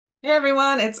Hey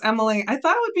everyone, it's Emily. I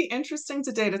thought it would be interesting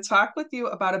today to talk with you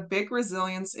about a big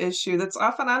resilience issue that's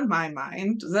often on my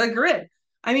mind, the grid.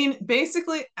 I mean,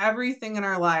 basically everything in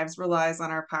our lives relies on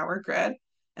our power grid.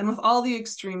 And with all the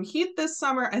extreme heat this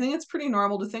summer, I think it's pretty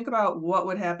normal to think about what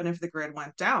would happen if the grid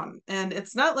went down. And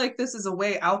it's not like this is a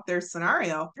way out there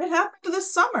scenario. It happened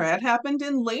this summer. It happened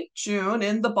in late June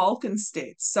in the Balkan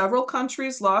states. Several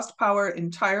countries lost power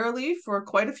entirely for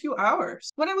quite a few hours.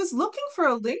 When I was looking for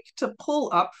a link to pull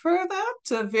up for that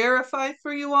to verify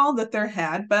for you all that there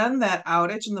had been that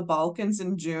outage in the Balkans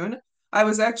in June, I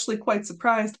was actually quite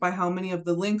surprised by how many of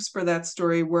the links for that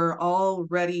story were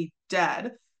already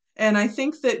dead. And I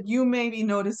think that you may be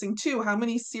noticing too how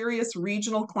many serious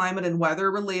regional climate and weather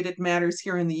related matters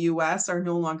here in the US are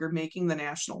no longer making the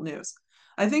national news.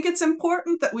 I think it's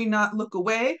important that we not look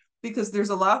away because there's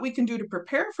a lot we can do to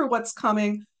prepare for what's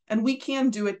coming, and we can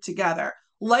do it together,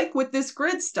 like with this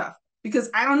grid stuff, because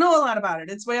I don't know a lot about it.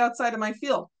 It's way outside of my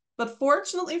field. But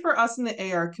fortunately for us in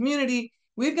the AR community,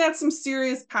 we've got some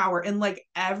serious power in like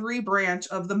every branch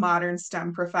of the modern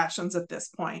STEM professions at this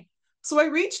point. So I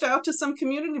reached out to some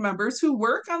community members who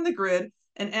work on the grid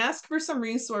and asked for some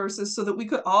resources so that we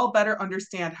could all better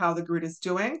understand how the grid is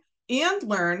doing and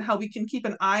learn how we can keep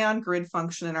an eye on grid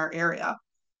function in our area.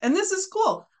 And this is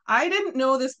cool. I didn't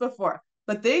know this before,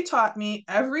 but they taught me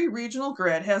every regional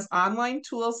grid has online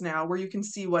tools now where you can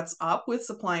see what's up with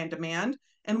supply and demand,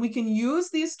 and we can use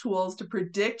these tools to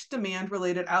predict demand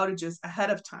related outages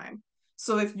ahead of time.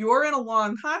 So if you're in a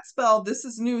long hot spell, this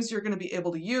is news you're going to be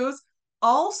able to use.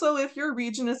 Also, if your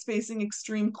region is facing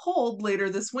extreme cold later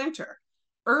this winter,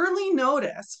 early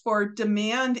notice for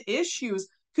demand issues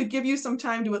could give you some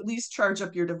time to at least charge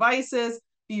up your devices,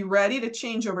 be ready to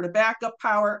change over to backup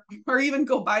power, or even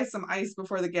go buy some ice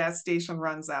before the gas station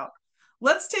runs out.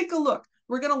 Let's take a look.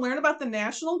 We're going to learn about the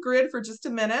national grid for just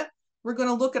a minute. We're going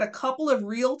to look at a couple of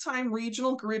real time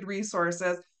regional grid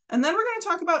resources. And then we're going to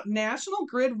talk about national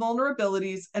grid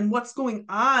vulnerabilities and what's going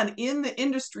on in the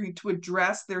industry to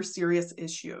address their serious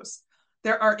issues.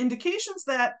 There are indications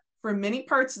that for many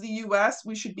parts of the US,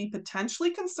 we should be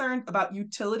potentially concerned about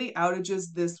utility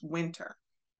outages this winter.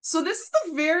 So, this is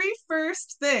the very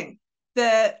first thing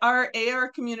that our AR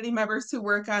community members who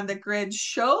work on the grid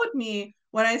showed me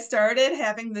when I started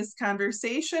having this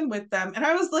conversation with them. And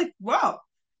I was like, wow,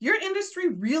 your industry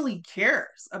really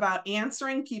cares about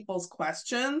answering people's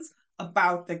questions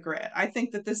about the grid. I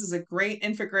think that this is a great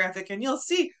infographic, and you'll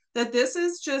see that this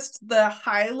is just the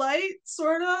highlight,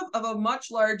 sort of a much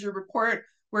larger report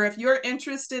where if you're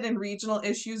interested in regional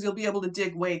issues, you'll be able to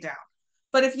dig way down.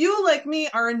 But if you, like me,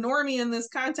 are a normie in this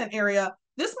content area,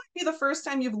 this might be the first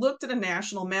time you've looked at a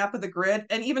national map of the grid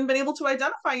and even been able to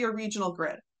identify your regional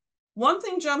grid. One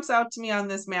thing jumps out to me on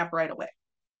this map right away.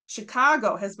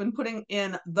 Chicago has been putting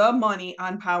in the money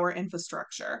on power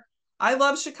infrastructure. I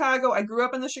love Chicago. I grew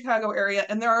up in the Chicago area,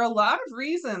 and there are a lot of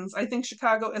reasons I think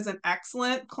Chicago is an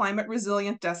excellent climate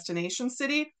resilient destination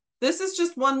city. This is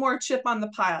just one more chip on the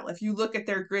pile if you look at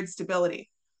their grid stability.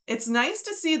 It's nice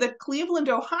to see that Cleveland,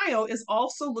 Ohio is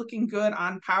also looking good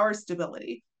on power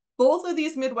stability. Both of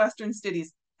these Midwestern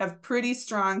cities have pretty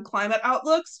strong climate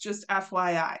outlooks, just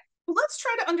FYI. Let's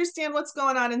try to understand what's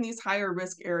going on in these higher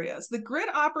risk areas. The grid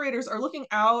operators are looking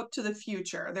out to the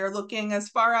future. They're looking as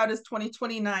far out as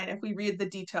 2029 if we read the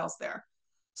details there.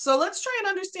 So let's try and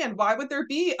understand, why would there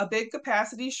be a big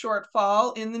capacity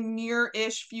shortfall in the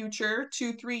near-ish future,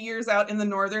 2-3 years out in the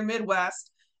northern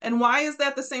Midwest? And why is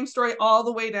that the same story all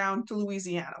the way down to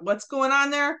Louisiana? What's going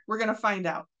on there? We're going to find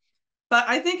out. But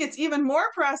I think it's even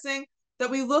more pressing that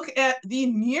we look at the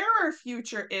nearer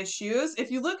future issues.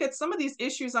 If you look at some of these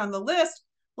issues on the list,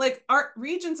 like our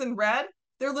regions in red,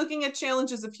 they're looking at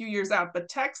challenges a few years out. But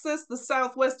Texas, the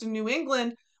Southwest, and New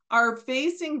England are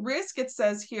facing risk, it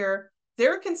says here.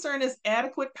 Their concern is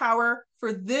adequate power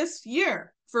for this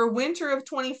year, for winter of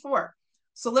 24.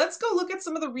 So let's go look at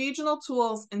some of the regional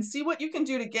tools and see what you can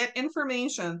do to get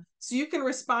information so you can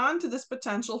respond to this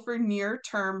potential for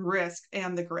near-term risk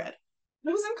and the grid. I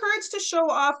was encouraged to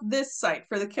show off this site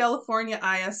for the California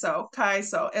ISO,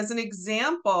 CAISO, as an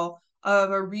example of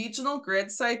a regional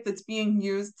grid site that's being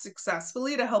used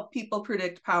successfully to help people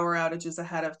predict power outages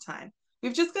ahead of time.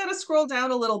 We've just got to scroll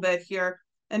down a little bit here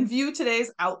and view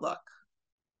today's outlook.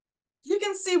 You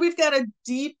can see we've got a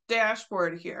deep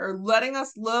dashboard here letting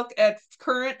us look at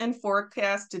current and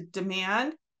forecasted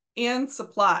demand and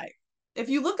supply. If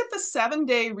you look at the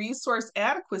 7-day resource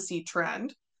adequacy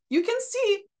trend, you can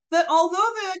see that although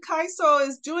the CAISO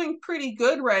is doing pretty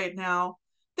good right now,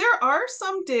 there are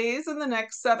some days in the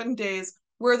next 7 days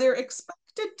where they're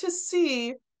expected to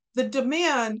see the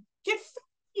demand get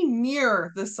fairly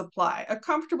near the supply, a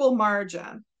comfortable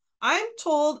margin. I'm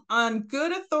told on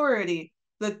good authority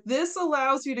that this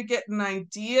allows you to get an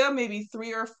idea maybe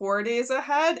 3 or 4 days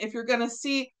ahead if you're going to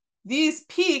see these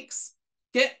peaks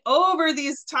get over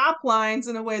these top lines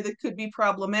in a way that could be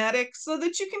problematic so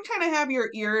that you can kind of have your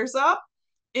ears up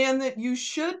and that you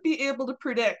should be able to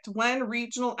predict when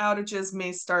regional outages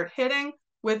may start hitting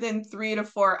within 3 to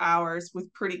 4 hours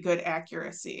with pretty good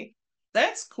accuracy.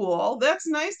 That's cool. That's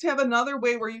nice to have another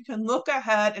way where you can look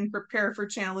ahead and prepare for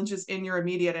challenges in your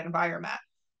immediate environment.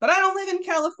 But I don't live in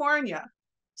California.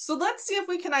 So let's see if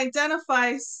we can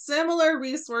identify similar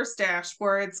resource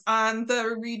dashboards on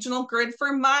the regional grid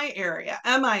for my area,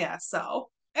 MISO.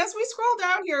 As we scroll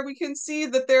down here, we can see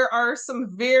that there are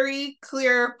some very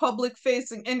clear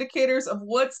public-facing indicators of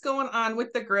what's going on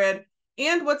with the grid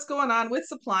and what's going on with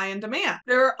supply and demand.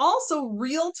 There are also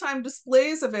real-time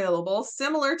displays available,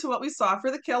 similar to what we saw for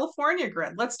the California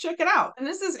grid. Let's check it out. And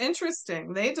this is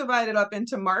interesting. They divide it up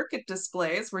into market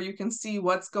displays where you can see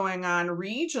what's going on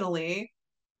regionally,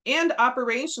 and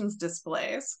operations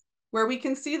displays, where we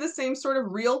can see the same sort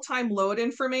of real-time load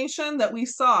information that we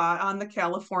saw on the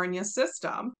California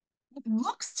system. It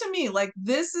looks to me like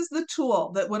this is the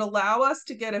tool that would allow us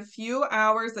to get a few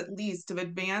hours at least of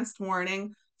advanced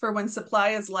warning for when supply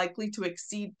is likely to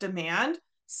exceed demand,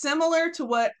 similar to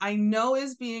what I know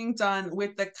is being done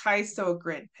with the CAISO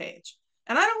grid page.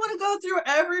 And I don't want to go through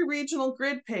every regional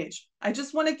grid page. I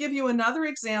just want to give you another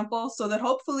example so that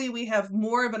hopefully we have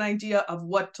more of an idea of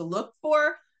what to look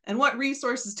for and what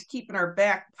resources to keep in our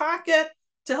back pocket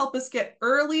to help us get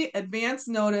early advance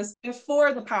notice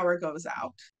before the power goes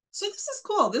out. So this is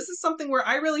cool. This is something where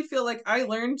I really feel like I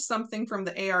learned something from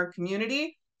the AR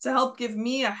community to help give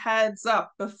me a heads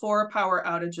up before power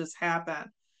outages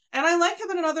happen. And I like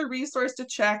having another resource to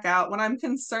check out when I'm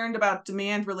concerned about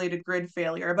demand-related grid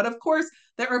failure. But of course,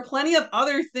 there are plenty of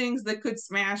other things that could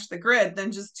smash the grid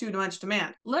than just too much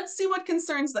demand. Let's see what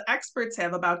concerns the experts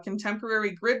have about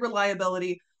contemporary grid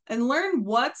reliability and learn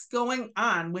what's going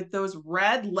on with those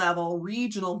red level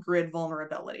regional grid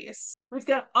vulnerabilities. We've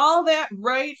got all that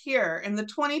right here in the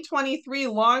 2023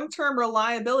 Long-Term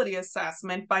Reliability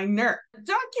Assessment by NERC, a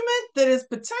document that is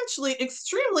potentially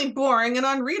extremely boring and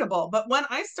unreadable, but when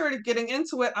I started getting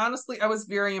into it, honestly, I was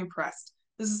very impressed.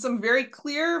 This is some very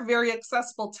clear, very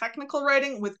accessible technical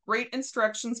writing with great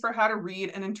instructions for how to read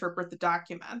and interpret the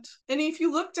document. And if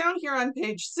you look down here on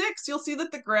page 6, you'll see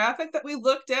that the graphic that we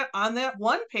looked at on that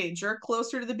one pager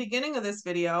closer to the beginning of this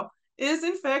video is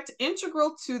in fact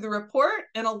integral to the report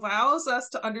and allows us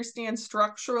to understand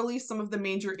structurally some of the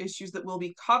major issues that will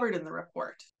be covered in the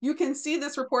report. You can see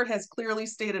this report has clearly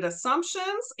stated assumptions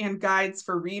and guides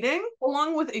for reading,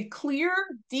 along with a clear,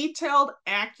 detailed,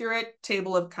 accurate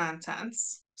table of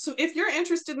contents. So if you're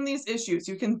interested in these issues,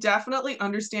 you can definitely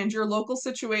understand your local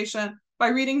situation by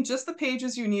reading just the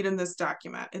pages you need in this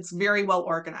document. It's very well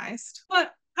organized.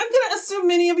 But I'm going to assume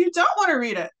many of you don't want to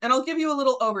read it, and I'll give you a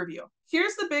little overview.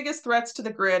 Here's the biggest threats to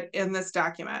the grid in this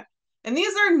document. And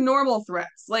these are normal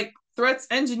threats, like threats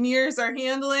engineers are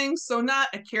handling, so not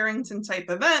a Carrington type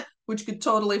event, which could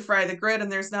totally fry the grid and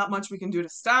there's not much we can do to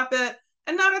stop it,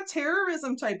 and not a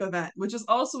terrorism type event, which is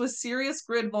also a serious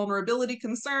grid vulnerability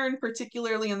concern,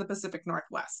 particularly in the Pacific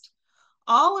Northwest.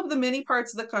 All of the many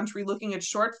parts of the country looking at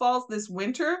shortfalls this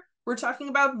winter, we're talking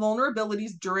about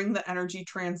vulnerabilities during the energy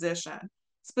transition.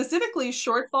 Specifically,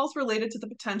 shortfalls related to the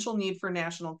potential need for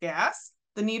national gas,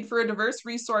 the need for a diverse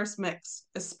resource mix,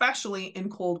 especially in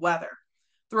cold weather.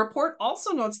 The report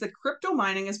also notes that crypto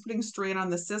mining is putting strain on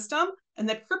the system and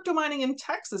that crypto mining in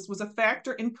Texas was a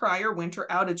factor in prior winter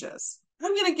outages.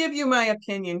 I'm going to give you my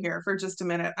opinion here for just a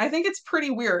minute. I think it's pretty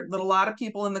weird that a lot of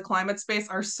people in the climate space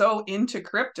are so into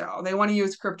crypto. They want to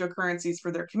use cryptocurrencies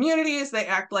for their communities. They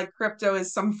act like crypto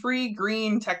is some free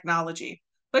green technology.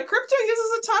 But crypto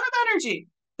uses a ton of energy.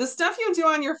 The stuff you do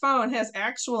on your phone has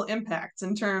actual impacts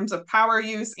in terms of power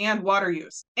use and water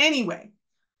use. Anyway,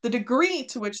 the degree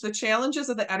to which the challenges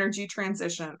of the energy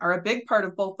transition are a big part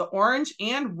of both the orange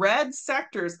and red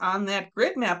sectors on that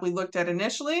grid map we looked at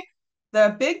initially,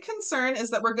 the big concern is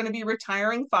that we're going to be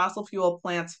retiring fossil fuel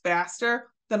plants faster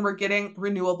than we're getting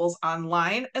renewables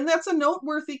online, and that's a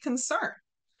noteworthy concern.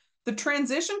 The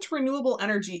transition to renewable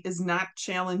energy is not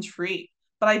challenge-free,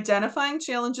 but identifying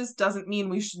challenges doesn't mean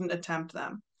we shouldn't attempt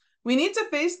them. We need to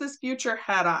face this future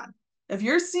head-on. If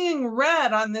you're seeing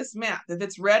red on this map, if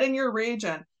it's red in your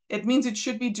region, it means it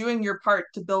should be doing your part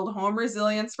to build home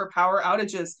resilience for power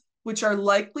outages, which are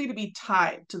likely to be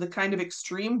tied to the kind of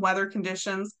extreme weather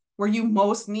conditions where you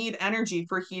most need energy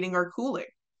for heating or cooling.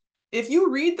 If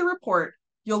you read the report,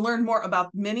 you'll learn more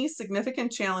about many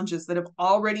significant challenges that have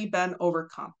already been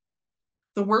overcome.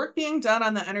 The work being done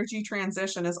on the energy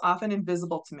transition is often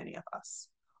invisible to many of us.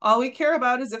 All we care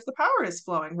about is if the power is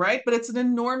flowing, right? But it's an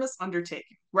enormous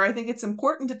undertaking where I think it's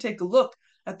important to take a look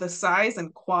at the size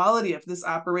and quality of this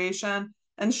operation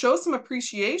and show some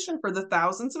appreciation for the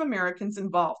thousands of Americans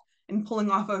involved in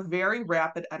pulling off a very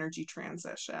rapid energy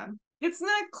transition. It's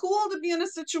not cool to be in a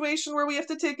situation where we have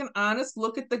to take an honest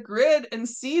look at the grid and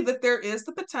see that there is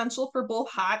the potential for both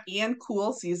hot and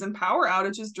cool season power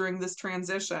outages during this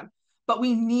transition. But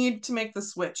we need to make the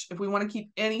switch if we want to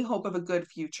keep any hope of a good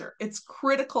future. It's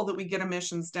critical that we get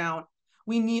emissions down.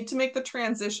 We need to make the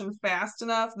transition fast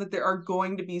enough that there are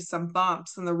going to be some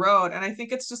bumps in the road. And I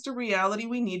think it's just a reality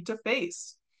we need to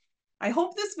face. I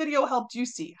hope this video helped you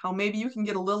see how maybe you can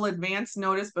get a little advance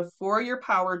notice before your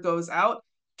power goes out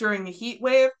during a heat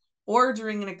wave or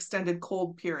during an extended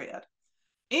cold period.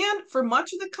 And for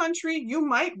much of the country, you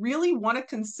might really want to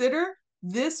consider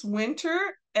this winter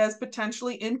as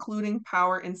potentially including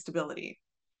power instability.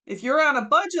 If you're on a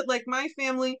budget like my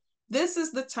family, this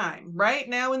is the time. Right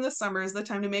now in the summer is the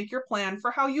time to make your plan for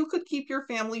how you could keep your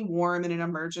family warm in an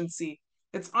emergency.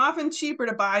 It's often cheaper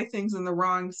to buy things in the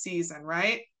wrong season,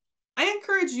 right? I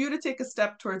encourage you to take a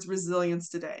step towards resilience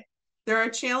today. There are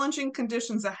challenging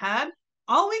conditions ahead.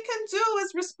 All we can do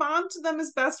is respond to them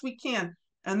as best we can,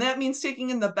 and that means taking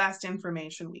in the best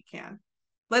information we can.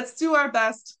 Let's do our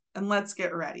best and let's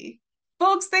get ready.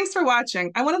 Folks, thanks for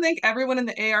watching. I want to thank everyone in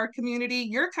the AR community.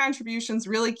 Your contributions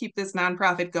really keep this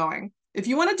nonprofit going. If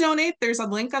you want to donate, there's a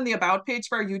link on the About page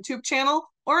for our YouTube channel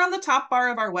or on the top bar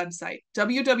of our website,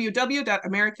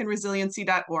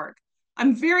 www.americanresiliency.org.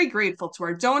 I'm very grateful to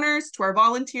our donors, to our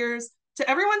volunteers, to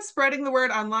everyone spreading the word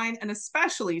online, and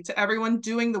especially to everyone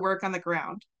doing the work on the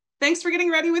ground. Thanks for getting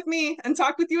ready with me, and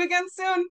talk with you again soon.